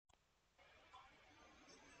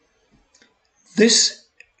This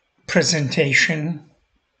presentation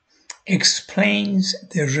explains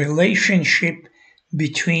the relationship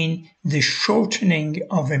between the shortening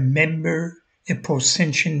of a member, a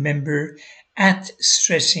post-tension member, at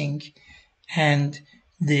stressing and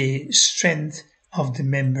the strength of the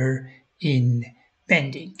member in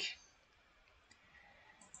bending.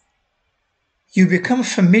 You become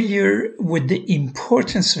familiar with the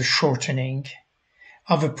importance of shortening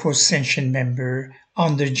of a post-tension member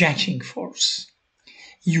under jacking force.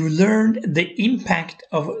 You learn the impact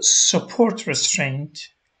of support restraint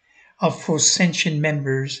of post-tension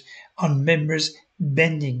members on members'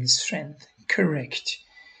 bending strength. Correct.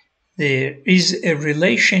 There is a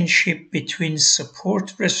relationship between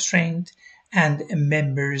support restraint and a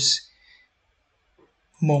member's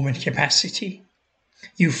moment capacity.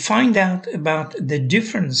 You find out about the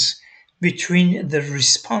difference between the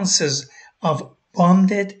responses of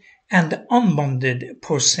bonded and unbonded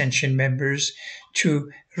post-tension members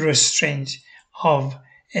to restraint of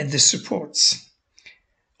the supports.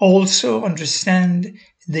 Also understand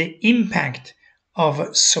the impact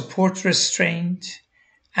of support restraint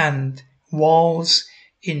and walls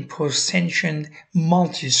in post-tension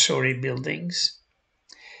multi-story buildings.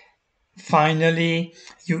 Finally,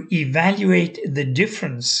 you evaluate the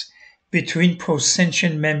difference between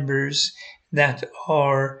post-tension members that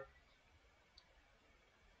are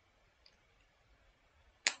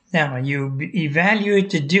Now, you evaluate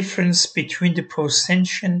the difference between the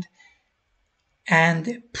post-tensioned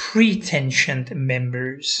and pre-tensioned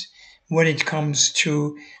members when it comes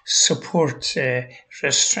to support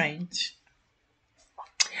restraint.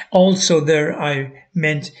 Also there, I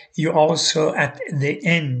meant you also at the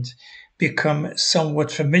end become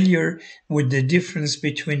somewhat familiar with the difference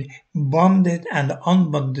between bonded and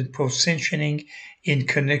unbonded post-tensioning in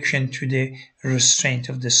connection to the restraint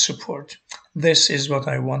of the support. This is what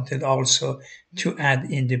I wanted also to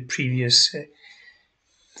add in the previous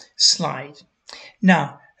slide.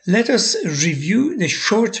 Now, let us review the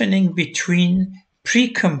shortening between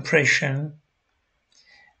pre-compression,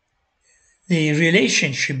 the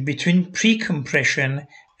relationship between pre-compression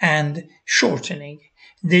and shortening.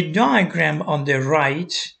 The diagram on the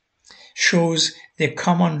right shows the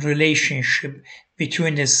common relationship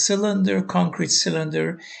between a cylinder, concrete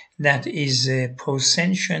cylinder that is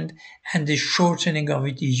post-tensioned and the shortening of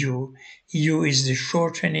it, U. U is the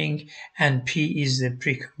shortening and P is the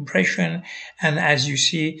pre-compression. And as you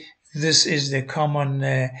see, this is the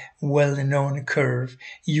common well-known curve.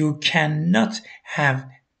 You cannot have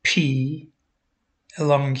P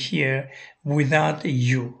along here without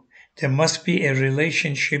U. There must be a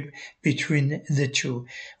relationship between the two.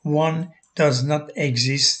 One does not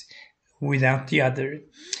exist without the other.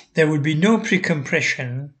 There will be no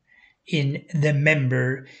precompression in the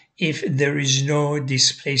member if there is no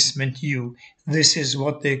displacement U. This is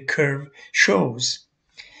what the curve shows.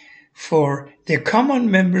 For the common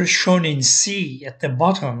member shown in C at the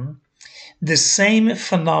bottom, the same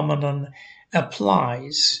phenomenon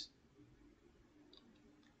applies.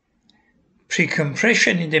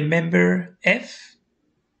 Precompression in the member F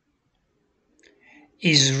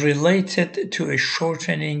is related to a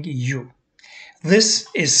shortening U. This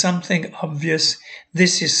is something obvious.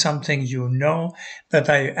 This is something you know, but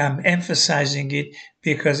I am emphasizing it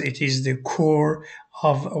because it is the core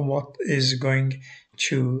of what is going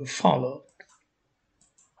to follow.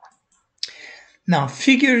 Now,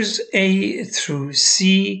 figures A through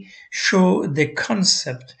C show the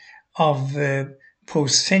concept of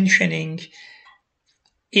post-tensioning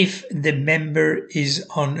if the member is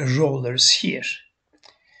on rollers here.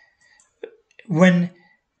 When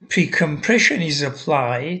precompression is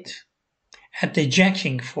applied at the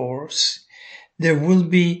jacking force, there will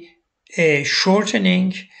be a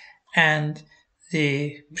shortening and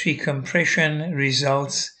the precompression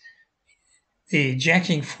results, the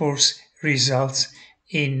jacking force results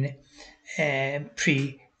in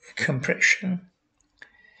precompression.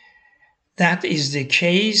 That is the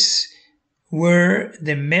case where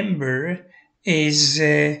the member is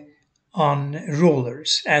on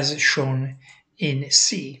rollers, as shown in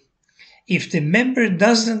C. If the member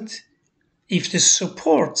if the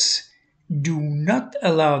supports do not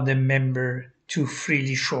allow the member to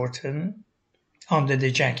freely shorten under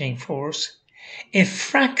the jacking force, a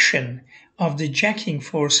fraction of the jacking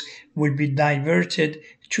force will be diverted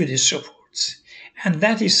to the supports. And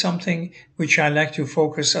that is something which I like to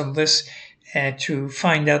focus on this to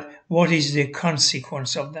find out what is the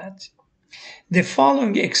consequence of that. The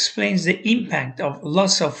following explains the impact of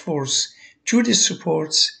loss of force to the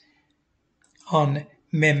supports on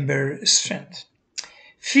member strength.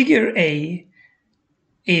 Figure A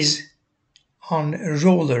is on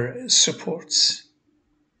roller supports.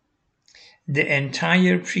 The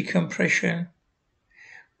entire precompression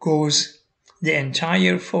the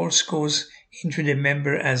entire force goes into the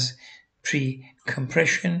member as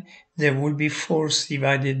precompression. There will be force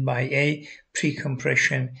divided by A,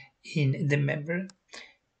 precompression in the member.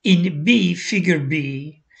 In B, figure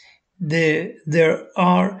B, there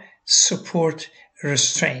are support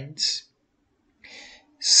restraints.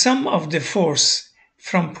 Some of the force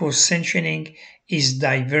from post-tensioning is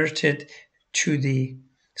diverted to the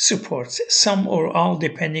supports, some or all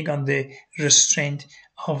depending on the restraint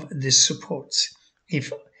of the supports.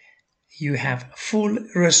 If you have full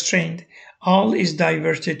restraint, all is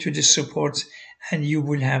diverted to the supports and you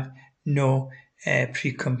will have no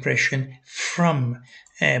precompression from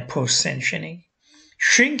post-tensioning.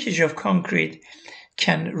 Shrinkage of concrete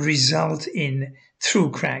can result in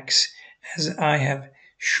through cracks, as I have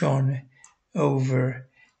shown over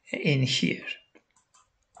in here.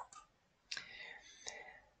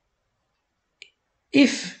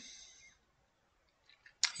 If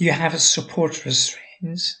you have support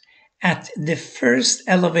restraints at the first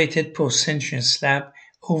elevated post-tension slab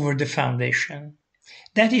over the foundation,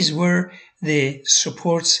 that is where the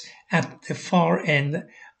supports at the far end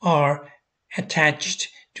are attached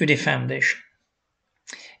to the foundation.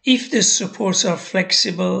 If the supports are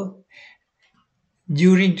flexible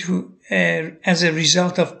as a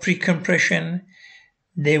result of precompression,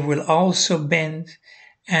 they will also bend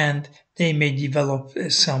and they may develop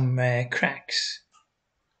some cracks.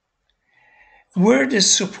 Where the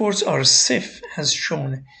supports are stiff, as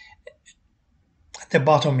shown at the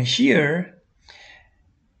bottom here,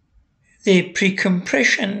 the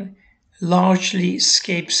precompression largely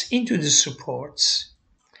escapes into the supports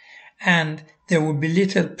and there will be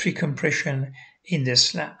little precompression in the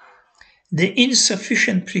slab. The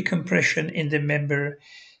insufficient precompression in the member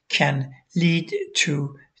can lead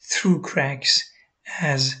to through cracks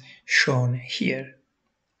as shown here.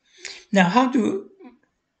 Now, how do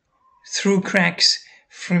through cracks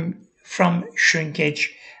from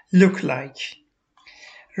shrinkage look like?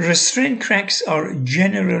 Restraint cracks are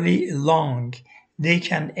generally long. They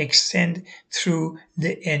can extend through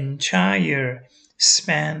the entire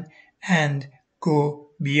span and go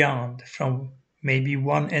beyond, from maybe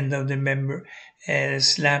one end of the member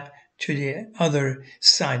slab to the other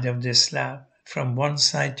side of the slab, from one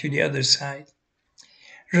side to the other side.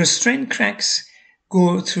 Restraint cracks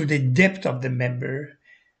go through the depth of the member.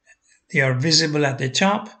 They are visible at the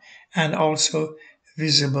top and also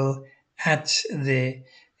visible at the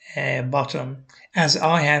bottom, as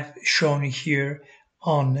I have shown here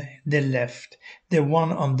on the left. The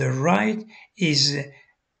one on the right is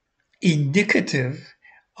indicative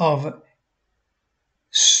of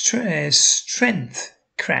strength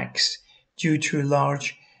cracks due to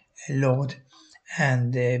large load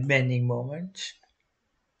and bending moment.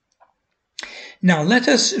 Now let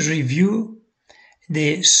us review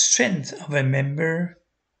the strength of a member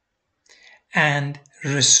and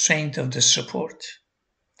restraint of the support.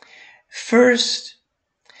 First,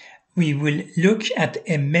 we will look at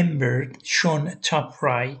a member shown top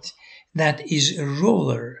right that is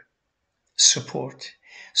roller support.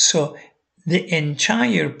 So the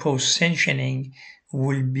entire post-tensioning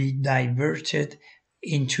will be diverted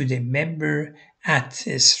into the member at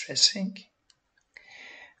stressing.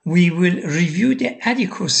 We will review the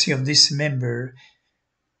adequacy of this member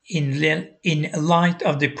in light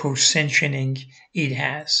of the post-tensioning it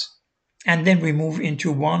has. And then we move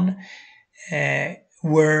into one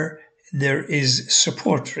where there is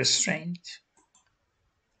support restraint.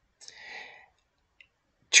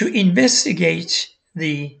 To investigate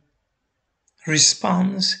the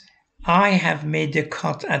response, I have made a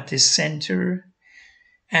cut at the center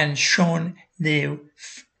and shown the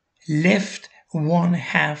left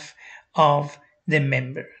 1/2 of the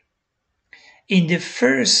member. In the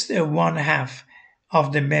first 1/2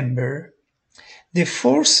 of the member, the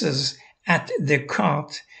forces at the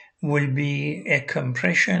cut will be a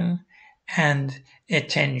compression and a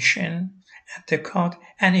tension at the cut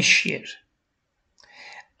and a shear.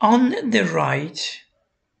 On the right,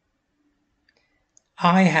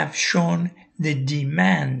 I have shown the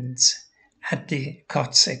demands at the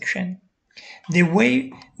cut section. The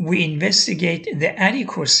way we investigate the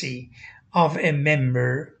adequacy of a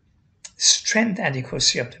member, strength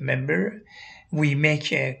adequacy of the member, we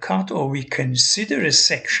make a cut or we consider a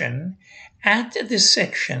section. At the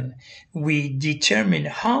section, we determine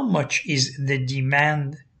how much is the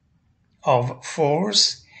demand of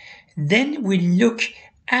force. Then we look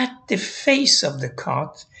at the face of the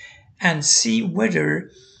cut and see whether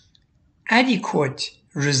adequate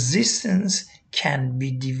resistance can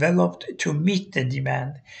be developed to meet the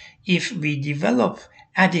demand. If we develop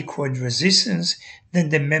adequate resistance, then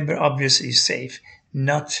the member obviously is safe,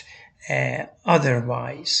 not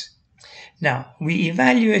otherwise. Now, we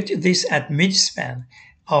evaluate this at midspan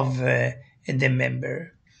of the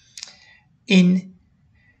member. In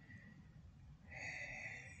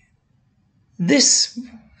this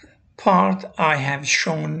part, I have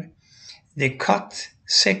shown the cut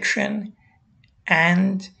section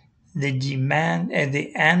and the demand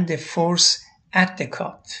and the force at the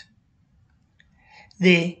cut.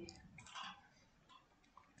 The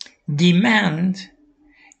demand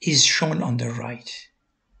is shown on the right.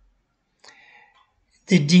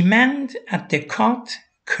 The demand at the cut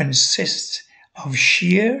consists of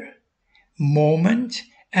shear, moment,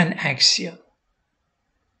 and axial.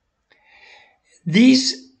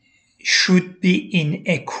 These should be in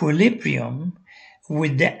equilibrium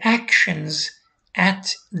with the actions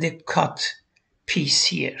at the cut piece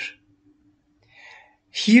here.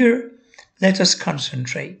 Here, let us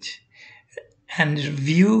concentrate and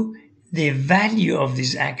review the value of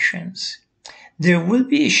these actions. There will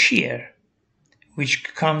be a shear, which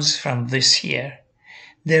comes from this here.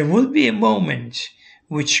 There will be a moment,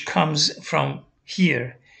 which comes from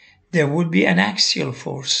here. There will be an axial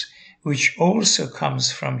force, which also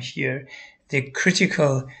comes from here. The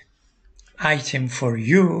critical item for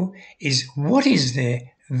you is what is the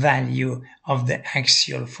value of the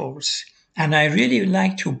axial force? And I really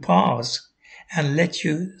like to pause and let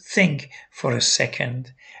you think for a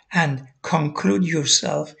second and conclude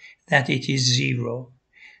yourself that it is 0.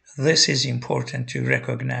 This is important to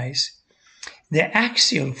recognize. The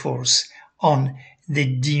axial force on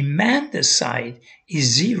the demand side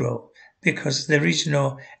is 0 because there is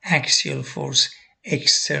no axial force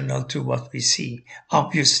external to what we see.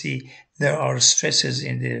 Obviously, there are stresses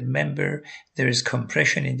in the member, there is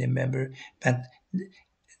compression in the member, but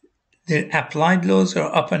the applied loads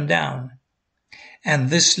are up and down.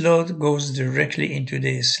 And this load goes directly into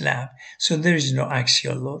the slab. So there is no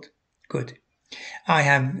axial load. Good. I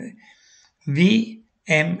have V,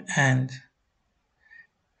 M, and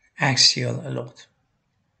axial load.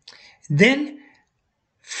 Then,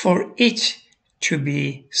 for it to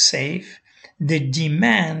be safe, the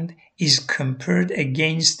demand is compared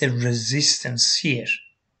against the resistance here.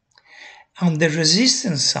 On the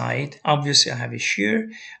resistance side, obviously I have a shear,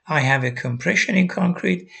 I have a compression in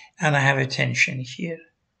concrete, and I have a tension here.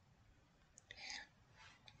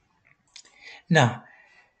 Now,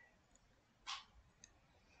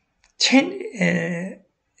 there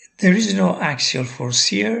is no axial force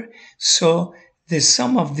here, so the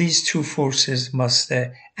sum of these two forces must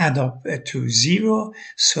add up to 0.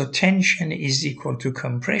 So tension is equal to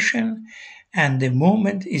compression, and the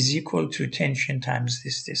moment is equal to tension times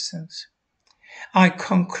this distance. I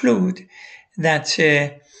conclude that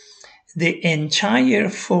the entire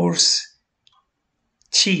force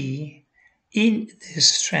T in the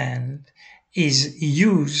strand is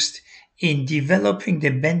used in developing the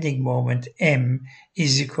bending moment M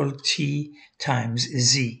is equal to T times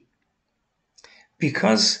Z.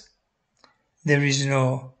 Because there is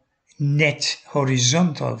no net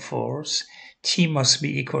horizontal force, T must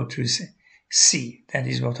be equal to C. That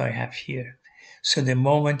is what I have here. So the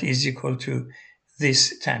moment is equal to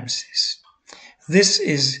this times this. This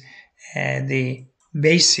is the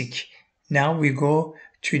basic. Now we go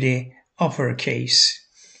to the upper case.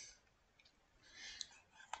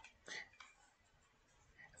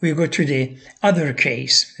 We go to the other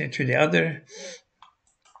case, to the other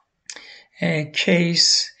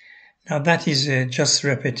case. Now that is just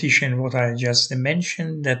repetition what I just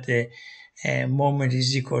mentioned, that the moment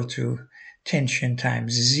is equal to tension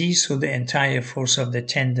times Z, so the entire force of the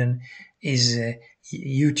tendon is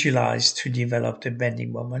utilized to develop the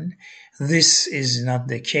bending moment. This is not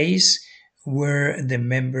the case where the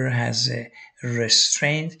member has a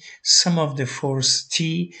restraint. Some of the force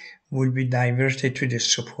T will be diverted to the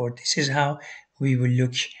support. This is how we will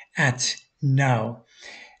look at now.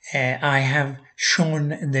 I have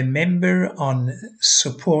shown the member on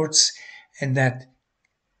supports that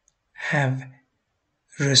have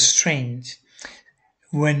restraint.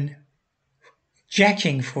 When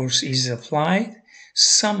jacking force is applied,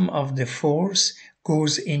 some of the force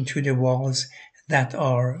goes into the walls that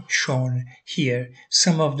are shown here.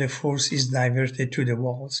 Some of the force is diverted to the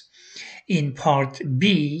walls. In part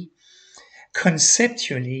B,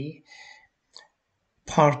 conceptually,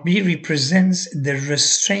 part B represents the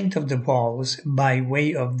restraint of the walls by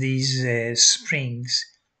way of these springs.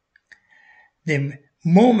 The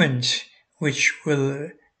moment which will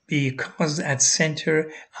because at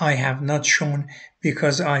center I have not shown,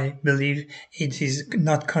 because I believe it is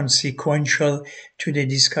not consequential to the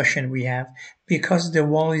discussion we have. Because the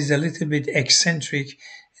wall is a little bit eccentric,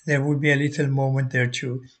 there would be a little moment there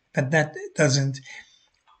too, but that doesn't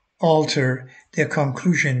alter the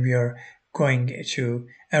conclusion we are going to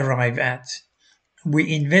arrive at.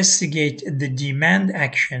 We investigate the demand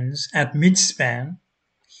actions at midspan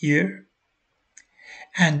here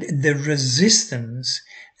and the resistance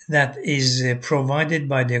that is provided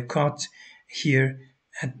by the cut here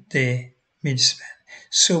at the midspan.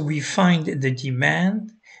 So we find the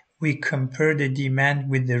demand, we compare the demand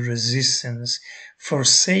with the resistance. For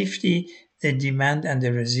safety, the demand and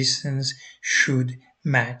the resistance should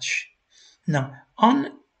match. Now,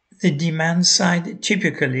 on the demand side,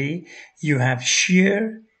 typically you have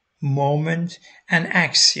shear, moment, and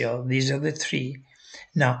axial. These are the three.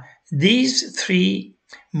 Now, these three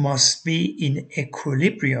must be in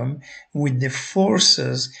equilibrium with the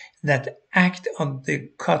forces that act on the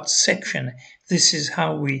cut section. This is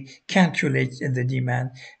how we calculate the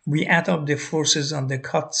demand. We add up the forces on the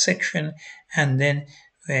cut section and then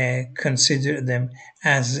consider them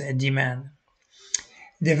as demand.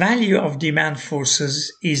 The value of demand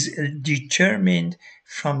forces is determined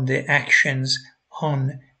from the actions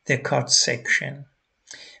on the cut section.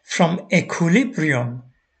 From equilibrium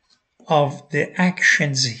of the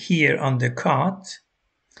actions here on the cut,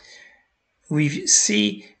 we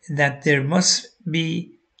see that there must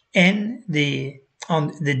be N,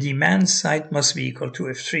 on the demand side must be equal to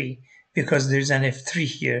F3, because there's an F3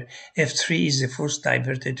 here. F3 is the force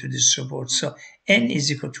diverted to the support, so N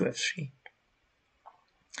is equal to F3.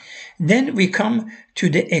 Then we come to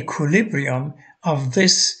the equilibrium of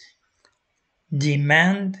this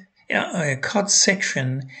demand cut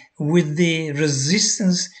section with the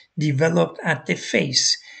resistance developed at the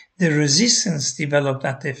face. The resistance developed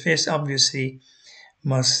at the face obviously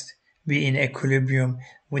must be in equilibrium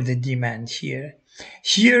with the demand here.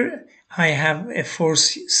 Here I have a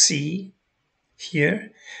force C.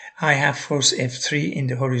 Here I have force F3 in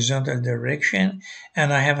the horizontal direction,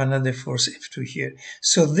 and I have another force F2 here.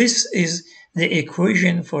 So this is the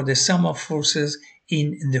equation for the sum of forces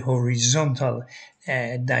in the horizontal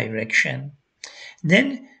direction.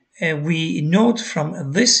 Then we note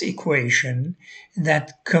from this equation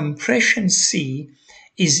that compression C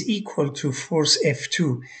is equal to force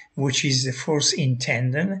F2, which is the force in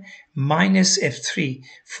tendon, minus F3,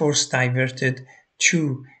 force diverted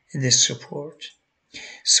to the support.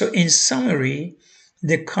 So in summary,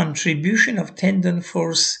 the contribution of tendon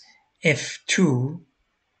force F2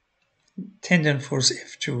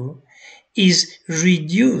 is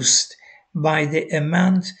reduced by the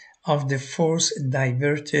amount of the force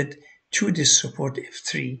diverted to the support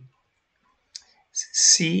F3.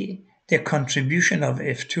 See, the contribution of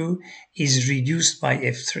F2 is reduced by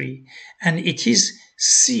F3, and it is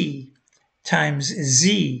C times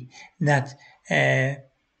Z that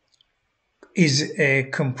is a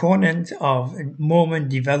component of moment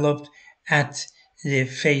developed at the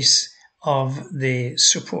face of the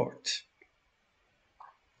support.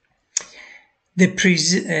 The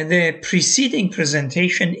preceding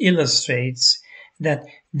presentation illustrates that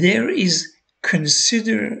there is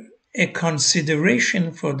a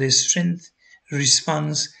consideration for the strength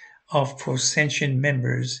response of post-tension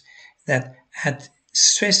members that at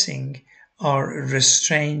stressing are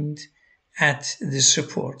restrained at the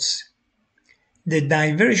supports. The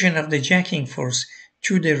diversion of the jacking force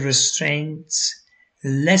to the restraints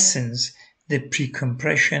lessens the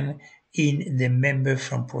precompression in the member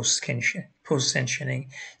from post-tensioning.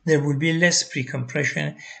 There will be less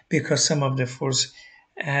precompression because some of the force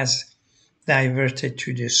has diverted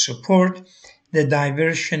to the support. The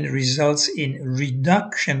diversion results in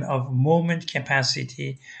reduction of moment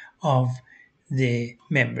capacity of the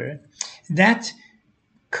member. That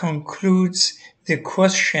concludes the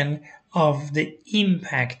question of the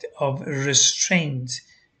impact of restraint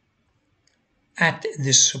at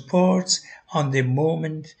the supports on the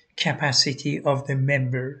moment capacity of the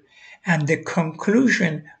member. And the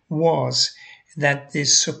conclusion was that the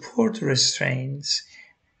support restraints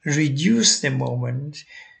reduce the moment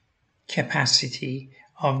capacity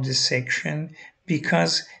of the section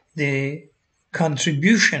because the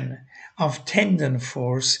contribution of tendon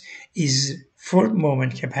force is for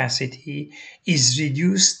moment capacity is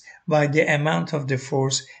reduced by the amount of the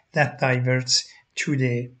force that diverts to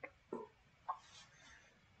the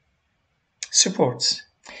supports.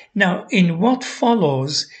 Now, in what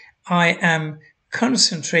follows, I am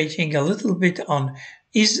concentrating a little bit on,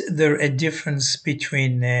 is there a difference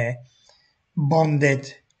between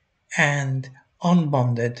bonded and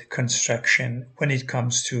unbonded construction when it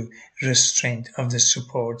comes to restraint of the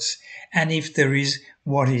supports, and if there is,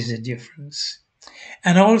 what is the difference?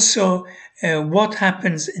 And also what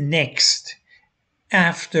happens next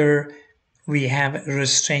after we have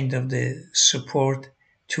restraint of the support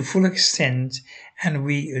to full extent and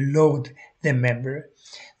we load the member.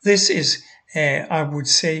 This is, I would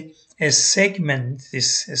say, a segment,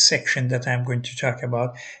 this section that I'm going to talk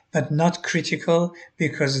about, but not critical,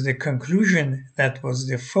 because the conclusion that was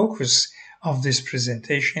the focus of this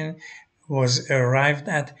presentation was arrived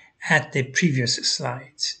at the previous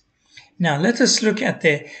slides. Now let us look at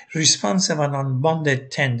the response of an unbonded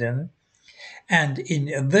tendon. And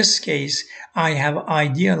in this case, I have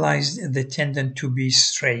idealized the tendon to be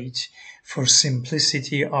straight for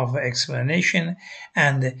simplicity of explanation,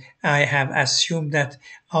 and I have assumed that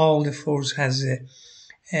all the force has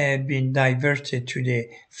been diverted to the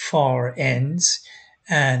far ends,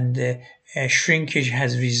 and shrinkage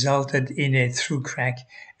has resulted in a through crack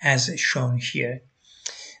as shown here.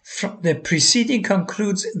 The preceding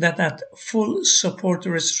concludes that at full support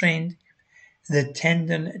restraint, the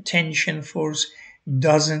tendon tension force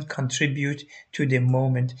doesn't contribute to the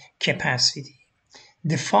moment capacity.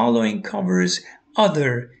 The following covers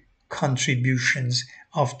other contributions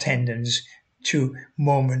of tendons to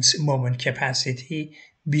moment capacity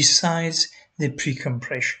besides the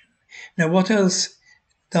precompression. Now, what else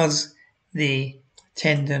does the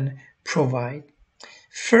tendon provide?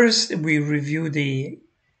 First, we review the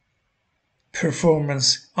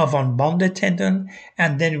performance of unbonded tendon,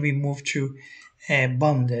 and then we move to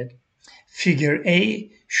bonded. Figure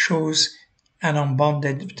A shows an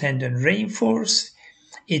unbonded tendon reinforced.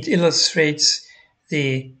 It illustrates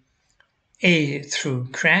the A through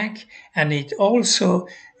crack, and it also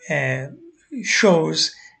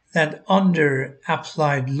shows that under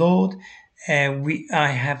applied load, I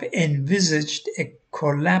have envisaged a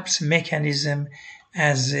collapse mechanism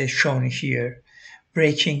as shown here,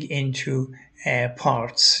 breaking into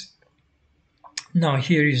parts. Now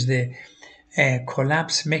here is the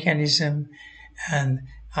collapse mechanism, and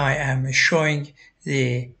I am showing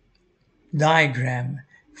the diagram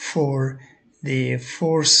for the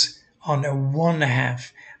force on one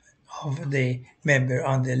half of the member,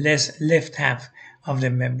 on the left half of the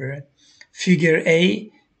member. Figure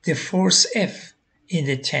A, the force F in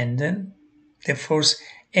the tendon, the force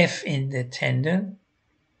F in the tendon.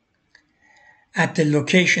 At the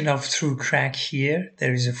location of through crack here,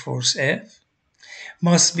 there is a force F,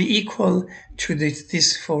 must be equal to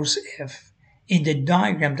this force F. In the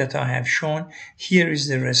diagram that I have shown, here is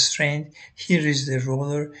the restraint, here is the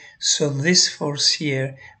roller, so this force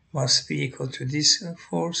here must be equal to this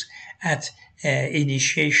force at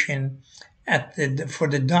initiation for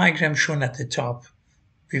the diagram shown at the top,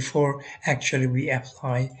 before actually we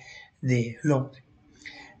apply the load.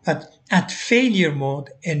 But at failure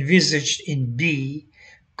mode envisaged in B,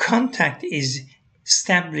 contact is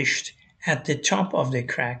established at the top of the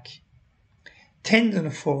crack. Tendon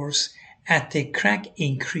force at the crack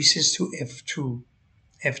increases to F2.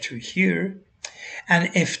 F2 here. And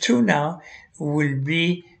F2 now will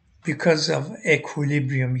be, because of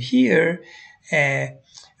equilibrium here,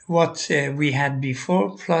 what we had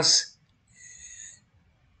before plus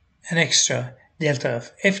an extra delta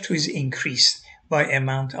F. F2 is increased by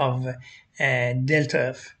amount of delta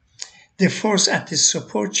F. The force at the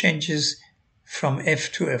support changes from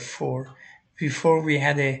F to F4. Before we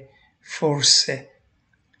had a force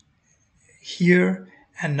here,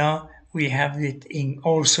 and now we have it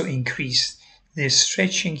also increased. The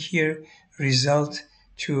stretching here result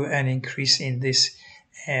to an increase in this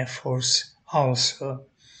force also.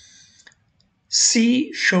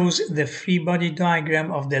 C shows the free body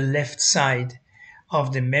diagram of the left side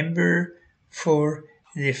of the member for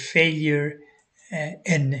the failure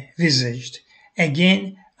envisaged.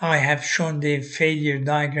 Again, I have shown the failure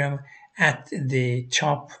diagram at the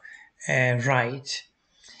top right.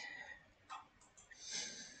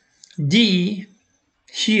 D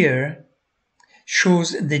here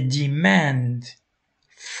shows the demand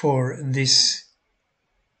for this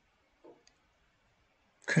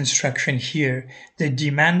construction here. The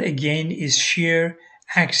demand again is shear,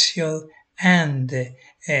 axial, and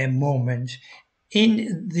moment.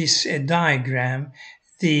 In this diagram,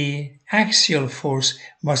 the axial force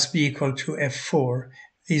must be equal to F4.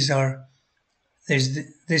 This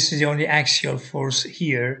is the only axial force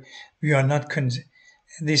here. We are not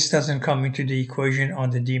this doesn't come into the equation on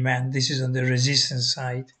the demand. This is on the resistance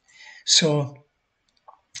side. So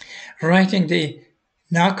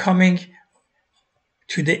now coming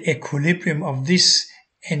to the equilibrium of this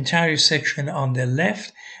entire section on the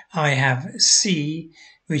left, I have C,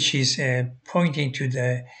 which is pointing to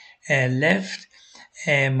the left,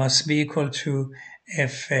 must be equal to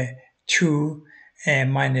F2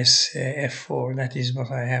 minus F4. That is what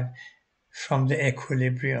I have from the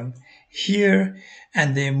equilibrium here.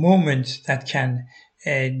 And the moment that can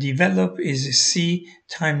develop is C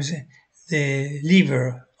times the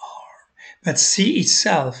lever R. But C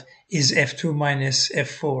itself is F2 minus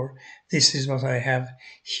F4. This is what I have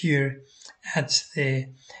here at the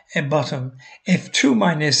bottom. F2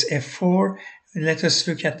 minus F4, let us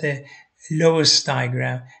look at the lowest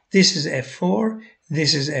diagram. This is F4,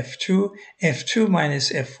 this is F2. F2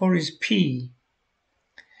 minus F4 is P,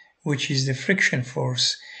 which is the friction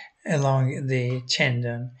force along the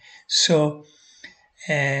tendon. So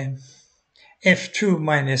F2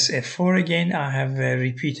 minus F4 again, I have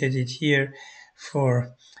repeated it here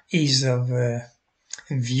for ease of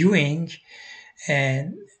viewing.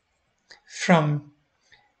 And from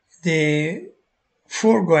the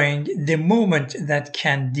foregoing, the moment that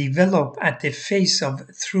can develop at the face of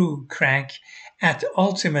through crack at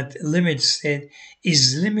ultimate limit state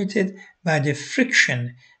is limited by the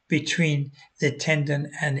friction between the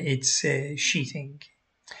tendon and its sheathing.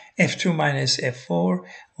 F2 minus F4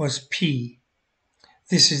 was P.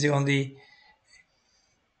 This is the only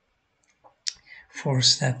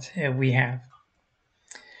force that we have.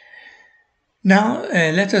 Now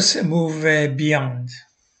let us move beyond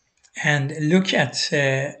and look at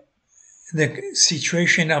the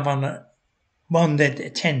situation of an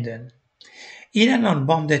unbonded tendon. In an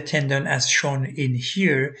unbonded tendon, as shown in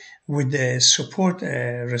here with the support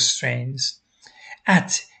restraints,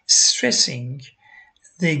 at stressing,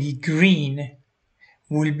 the green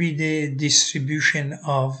will be the distribution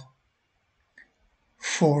of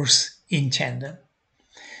force in tendon.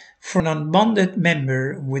 For an unbonded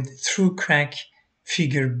member with through crack,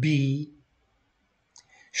 figure B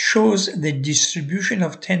shows the distribution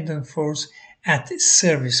of tendon force at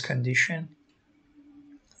service condition.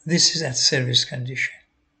 This is at service condition.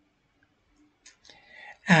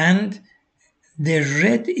 And the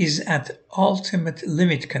red is at ultimate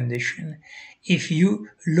limit condition. If you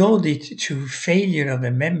load it to failure of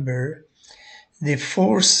a member, the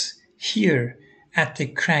force here at the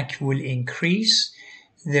crack will increase.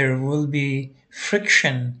 There will be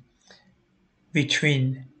friction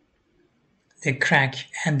between the crack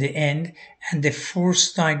and the end, and the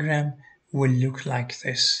force diagram will look like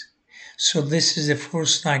this. So this is the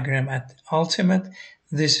force diagram at ultimate.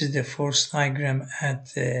 This is the force diagram at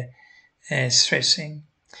stressing.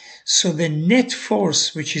 So the net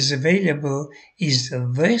force which is available is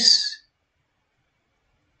this,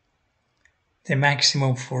 the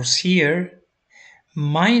maximum force here,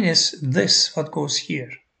 minus this, what goes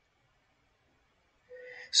here.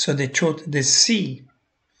 So the C,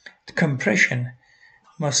 the compression,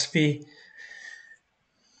 must be,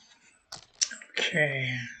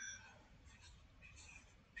 okay.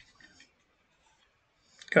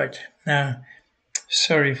 Good. Now,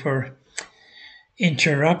 sorry for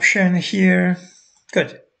interruption here.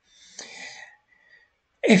 Good.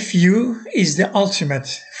 Fu is the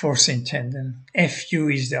ultimate force in tendon. Fu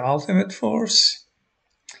is the ultimate force.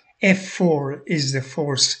 F4 is the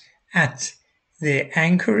force at the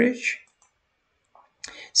anchorage.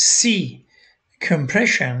 C,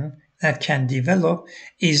 compression that can develop,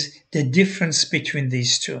 is the difference between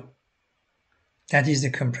these two. That is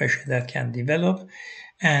the compression that can develop.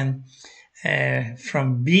 And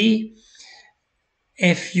from B,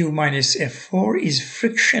 Fu minus F4 is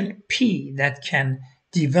friction P that can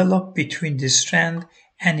develop between the strand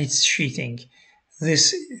and its sheathing.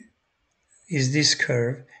 This is this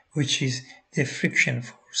curve, which is the friction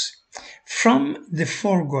force. From the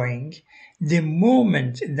foregoing, the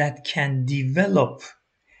moment that can develop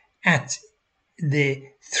at the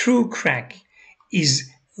through crack is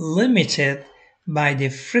limited by the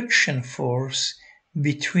friction force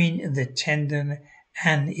between the tendon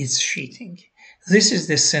and its sheathing. This is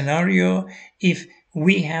the scenario if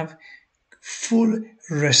we have full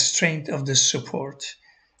restraint of the support.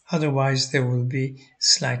 Otherwise, there will be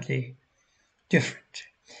slightly different.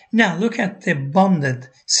 Now look at the bonded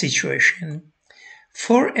situation.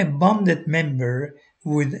 For a bonded member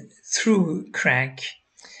with through crack,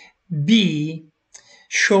 B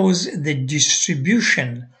shows the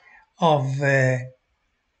distribution of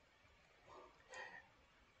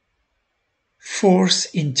force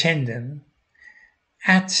in tendon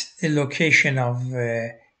at the location of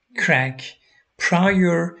crack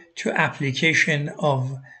prior to application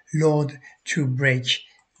of load to break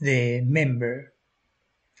the member.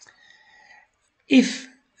 If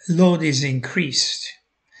load is increased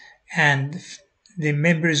and the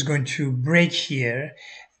member is going to break here,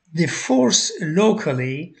 the force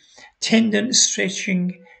locally, tendon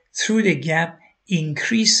stretching through the gap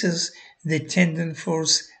increases the tendon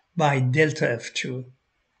force by delta F2.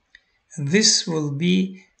 This will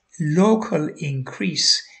be local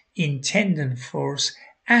increase in tendon force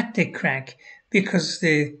at the crack because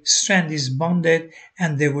the strand is bonded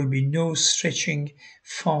and there will be no stretching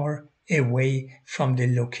far away from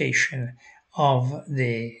the location of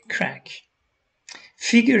the crack.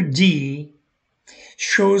 Figure D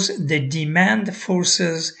shows the demand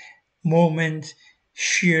forces, moment,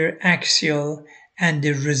 shear axial, and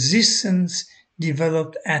the resistance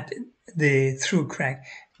developed at the through crack.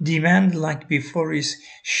 Demand, like before, is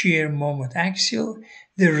shear, moment, axial.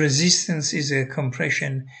 The resistance is a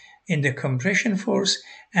compression in the compression force,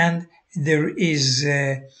 and there is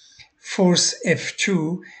force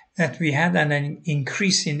F2 that we had and an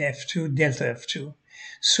increase in F2, delta F2.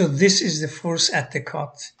 So this is the force at the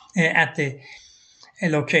cut, at the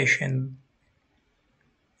location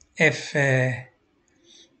F2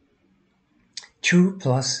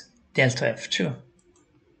 plus delta F2.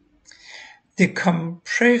 The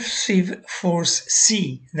compressive force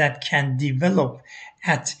C that can develop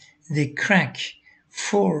at the crack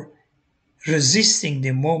for resisting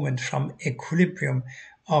the moment from equilibrium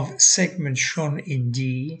of segment shown in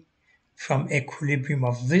D, from equilibrium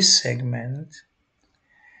of this segment,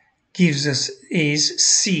 gives us is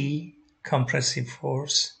C, compressive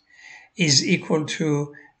force, is equal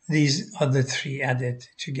to these other three added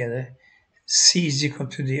together. C is equal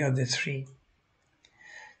to the other three.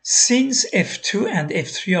 Since F2 and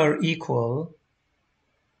F3 are equal,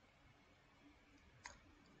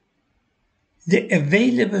 the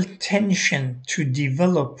available tension to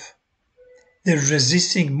develop the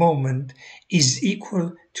resisting moment is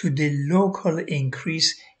equal to the local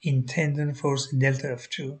increase in tendon force delta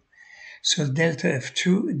F2. So delta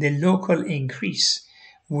F2, the local increase,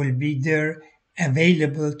 will be there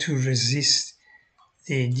available to resist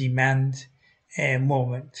the demand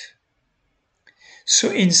moment.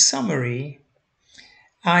 So in summary,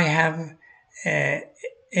 I have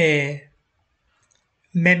a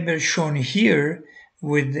member shown here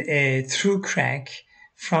with a through crack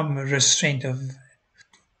from restraint of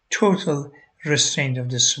total restraint of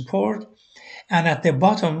the support, and at the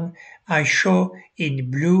bottom I show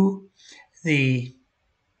in blue the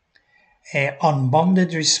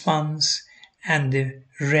unbonded response and the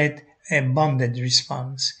red bonded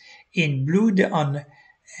response. In blue,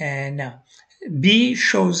 B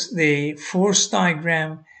shows the force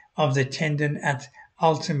diagram of the tendon at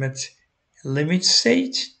ultimate limit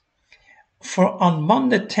state. For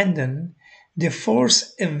unbonded tendon, the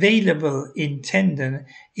force available in tendon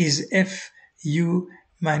is Fu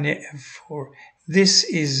minus F4. This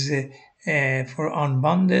is for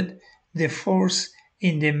unbonded. The force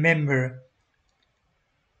in the member,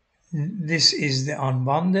 this is the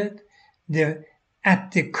unbonded.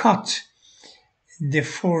 At the cut, the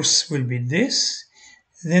force will be this.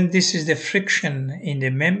 Then this is the friction in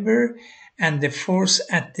the member, and the force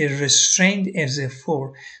at the restraint is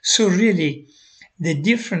F4. So really, the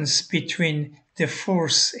difference between the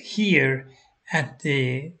force here at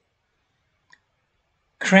the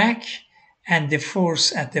crack and the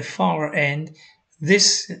force at the far end,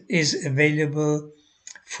 this is available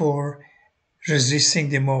for resisting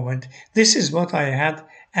the moment. This is what I had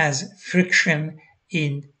as friction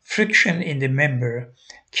in the member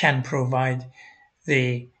can provide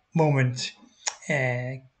the moment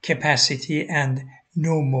capacity and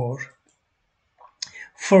no more.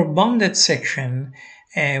 For bonded section,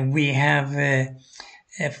 we have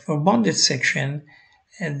for bonded section,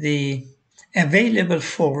 the available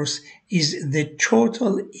force is the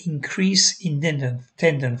total increase in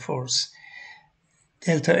tendon force,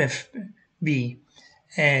 delta FB.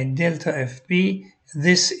 Delta FB,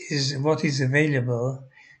 this is what is available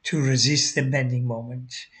to resist the bending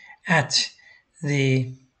moment at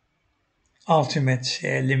the ultimate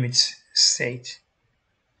limits state.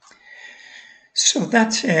 So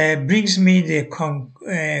that brings me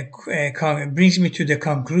to the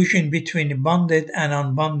conclusion between a bonded and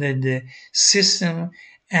unbonded system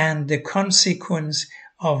and the consequence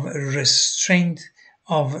of restraint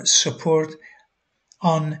of support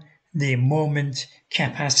on the moment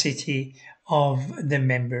capacity of the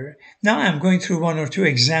member. Now I'm going through one or two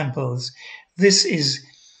examples. This is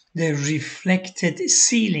the reflected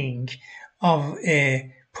ceiling of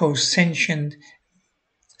a post-tensioned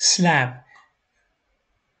slab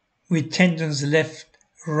with tendons left,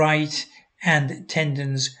 right, and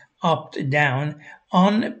tendons up, down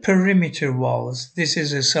on perimeter walls. This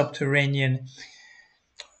is a subterranean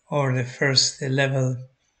or the first level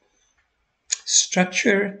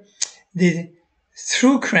structure. The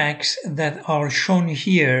Through cracks that are shown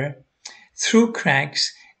here, through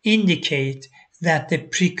cracks indicate that the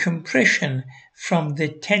precompression from the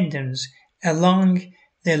tendons along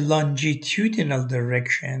the longitudinal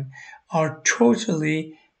direction are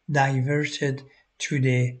totally diverted to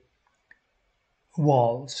the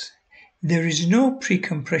walls. There is no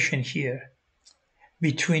precompression here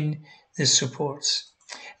between the supports.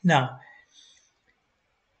 Now,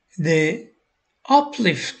 the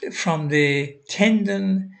uplift from the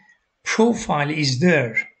tendon profile is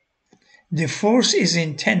there. The force is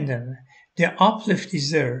in tendon. The uplift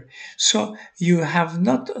is there. So you have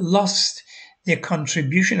not lost the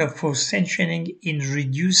contribution of post-tensioning in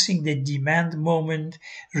reducing the demand moment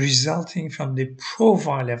resulting from the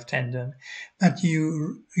profile of tendon, but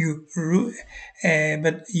you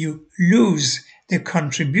lose the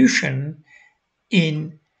contribution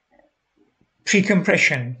in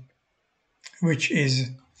precompression, which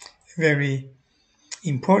is very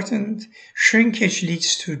important. Shrinkage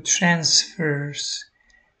leads to transfers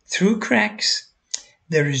through cracks.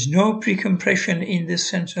 There is no precompression in the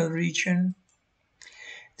central region.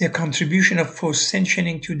 The contribution of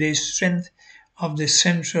post-tensioning to the strength of the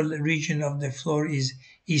central region of the floor is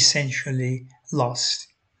essentially lost.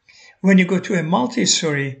 When you go to a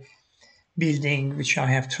multi-story building, which I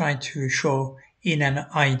have tried to show in an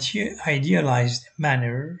idealized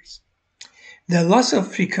manner, the loss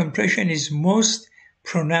of precompression is most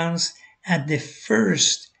pronounced at the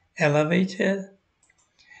first elevated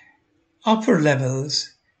upper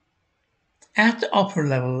levels. At upper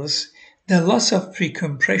levels, the loss of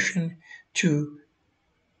precompression to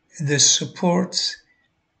the supports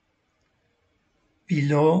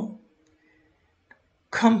below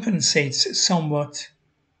compensates somewhat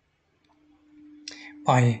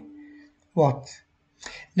by what?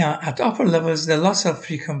 Now, at upper levels, the loss of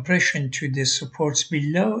precompression to the supports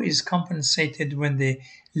below is compensated when the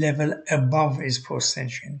level above is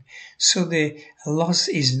post-tension. So the loss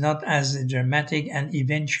is not as dramatic, and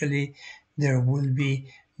eventually there will be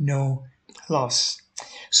no loss.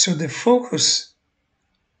 So the focus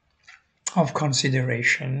of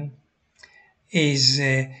consideration is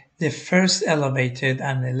the first elevated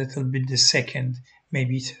and a little bit the second,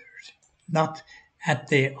 maybe third, not at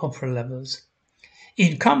the upper levels.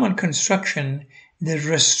 In common construction, the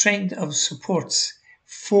restraint of supports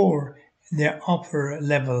for the upper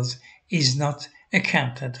levels is not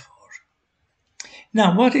accounted for.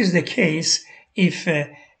 Now, what is the case if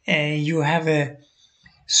you have a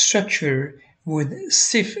structure with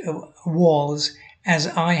stiff walls, as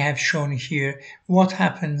I have shown here? What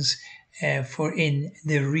happens for in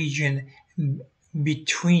the region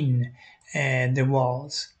between the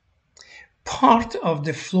walls? Part of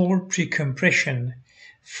the floor precompression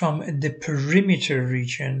from the perimeter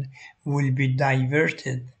region will be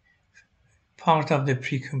diverted. Part of the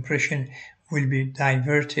precompression will be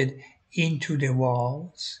diverted into the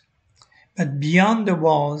walls. But beyond the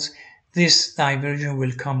walls, this diversion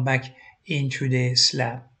will come back into the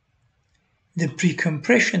slab. The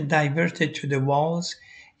precompression diverted to the walls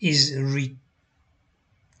is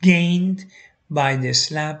regained by the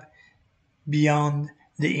slab beyond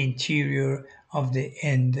the interior of the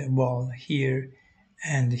end wall here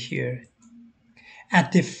and here.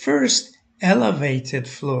 At the first elevated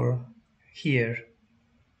floor here,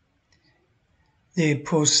 the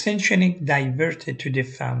post-tensioning diverted to the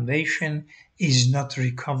foundation is not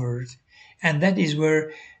recovered, and that is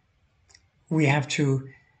where we have to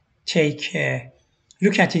take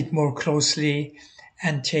look at it more closely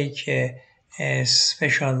and take a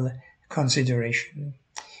special consideration.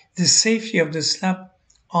 The safety of the slab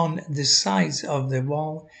on the sides of the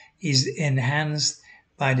wall is enhanced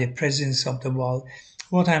by the presence of the wall.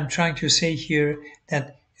 What I'm trying to say here,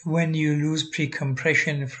 that when you lose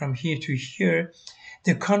precompression from here to here,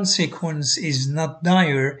 the consequence is not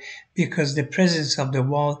dire because the presence of the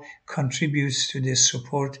wall contributes to the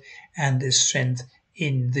support and the strength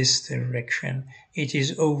in this direction. It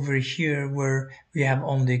is over here where we have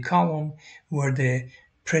only column, where the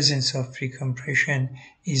presence of precompression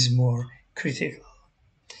is more critical.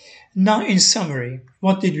 Now, in summary,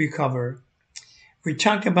 what did we cover? We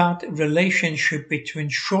talked about relationship between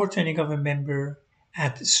shortening of a member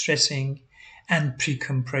at stressing and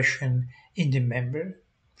precompression in the member.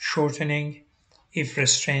 Shortening, if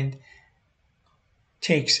restraint,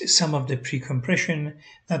 takes some of the precompression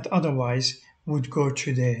that otherwise would go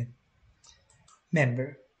to the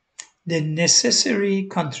member. The necessary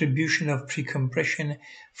contribution of precompression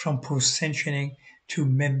from post-tensioning to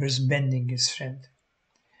members' bending strength.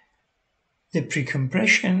 The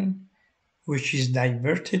precompression, which is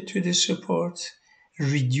diverted to the support,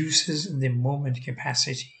 reduces the moment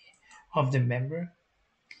capacity of the member.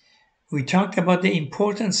 We talked about the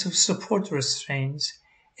importance of support restraints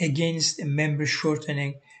against member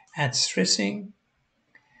shortening and stressing,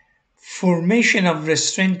 formation of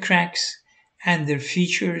restraint cracks and their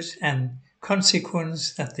features and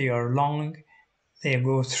consequence that they are long, they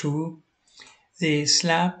go through the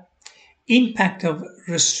slab, impact of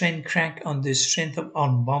restraint crack on the strength of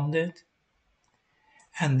unbonded,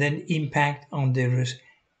 and then impact on the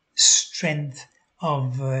strength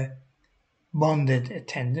of bonded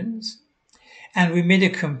tendons. And we made a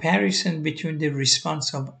comparison between the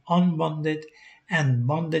response of unbonded and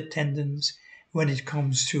bonded tendons when it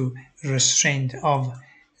comes to restraint of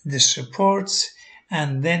the supports,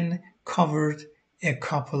 and then covered a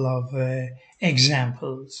couple of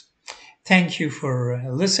examples. Thank you for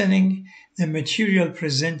listening. The material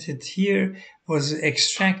presented here was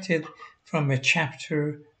extracted from a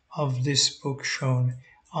chapter of this book shown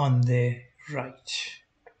on the right.